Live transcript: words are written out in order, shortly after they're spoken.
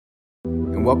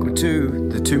and welcome to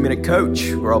the 2-Minute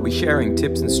Coach, where I'll be sharing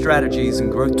tips and strategies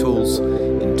and growth tools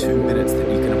in 2 minutes that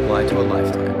you can apply to a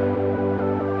lifetime.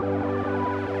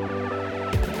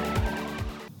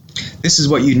 This is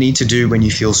what you need to do when you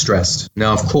feel stressed.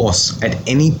 Now, of course, at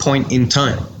any point in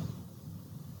time,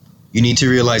 you need to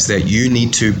realize that you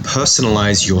need to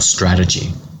personalize your strategy.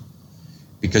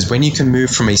 Because when you can move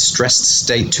from a stressed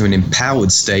state to an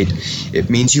empowered state,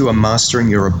 it means you are mastering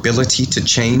your ability to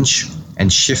change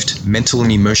and shift mental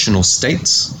and emotional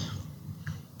states,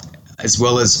 as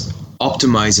well as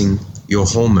optimizing your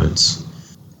hormones.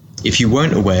 If you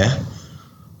weren't aware,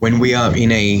 when we are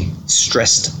in a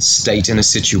stressed state in a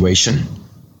situation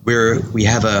where we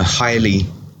have a highly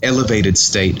elevated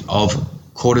state of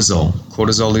cortisol.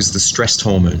 Cortisol is the stress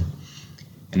hormone,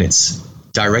 and it's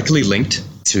directly linked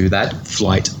to that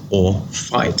flight or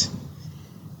fight.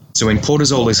 So when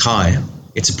cortisol is high,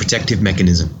 it's a protective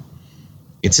mechanism.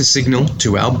 It's a signal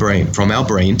to our brain, from our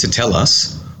brain, to tell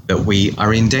us that we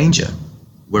are in danger.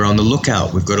 We're on the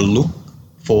lookout. We've got to look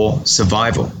for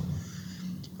survival.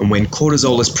 And when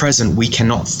cortisol is present, we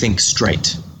cannot think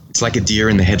straight. It's like a deer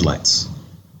in the headlights.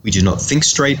 We do not think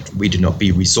straight. We do not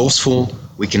be resourceful.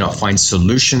 We cannot find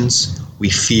solutions. We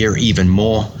fear even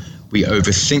more. We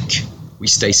overthink. We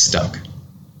stay stuck.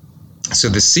 So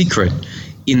the secret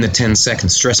in the 10-second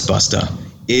stress buster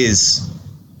is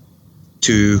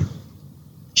to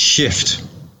shift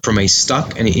from a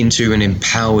stuck and into an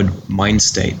empowered mind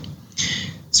state.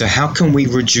 So how can we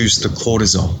reduce the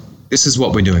cortisol? This is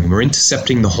what we're doing. We're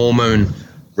intercepting the hormone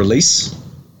release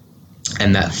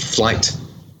and that flight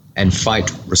and fight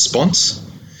response.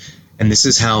 And this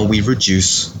is how we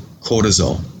reduce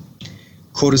cortisol.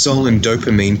 Cortisol and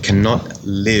dopamine cannot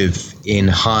live in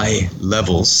high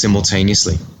levels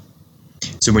simultaneously.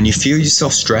 So when you feel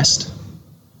yourself stressed,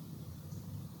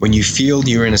 when you feel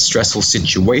you're in a stressful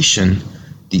situation,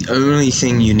 the only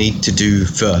thing you need to do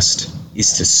first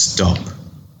is to stop.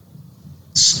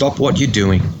 Stop what you're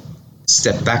doing.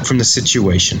 Step back from the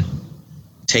situation.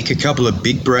 Take a couple of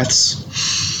big breaths.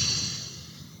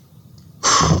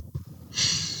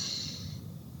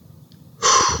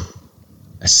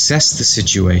 Assess the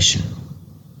situation.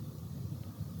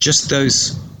 Just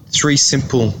those 3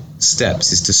 simple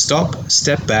steps is to stop,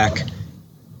 step back,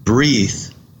 breathe,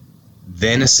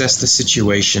 then assess the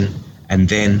situation, and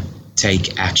then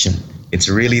take action. It's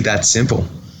really that simple.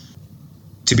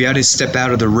 To be able to step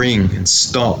out of the ring and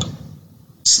stop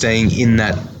staying in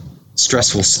that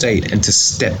stressful state and to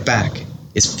step back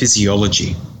is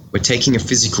physiology. We're taking a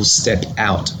physical step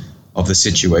out of the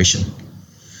situation.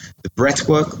 The breath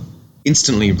work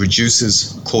instantly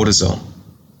reduces cortisol.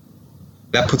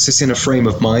 That puts us in a frame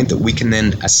of mind that we can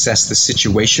then assess the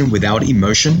situation without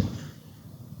emotion.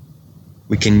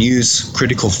 We can use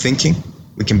critical thinking.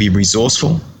 We can be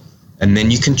resourceful. And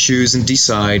then you can choose and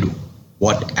decide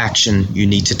what action you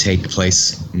need to take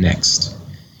place next.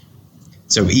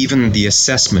 So even the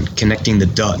assessment, connecting the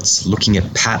dots, looking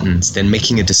at patterns, then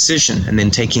making a decision, and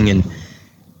then taking an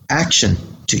action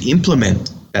to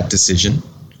implement that decision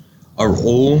are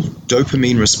all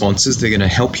dopamine responses that are going to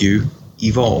help you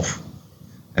evolve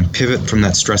and pivot from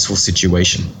that stressful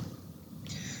situation.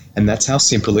 And that's how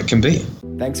simple it can be.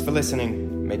 Thanks for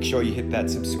listening. Make sure you hit that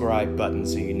subscribe button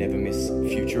so you never miss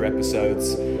future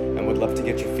episodes. And we'd love to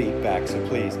get your feedback, so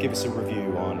please give us a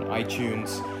review on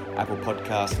iTunes, Apple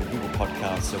Podcasts, and Google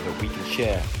Podcasts so that we can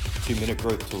share 2-minute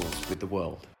growth tools with the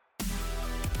world.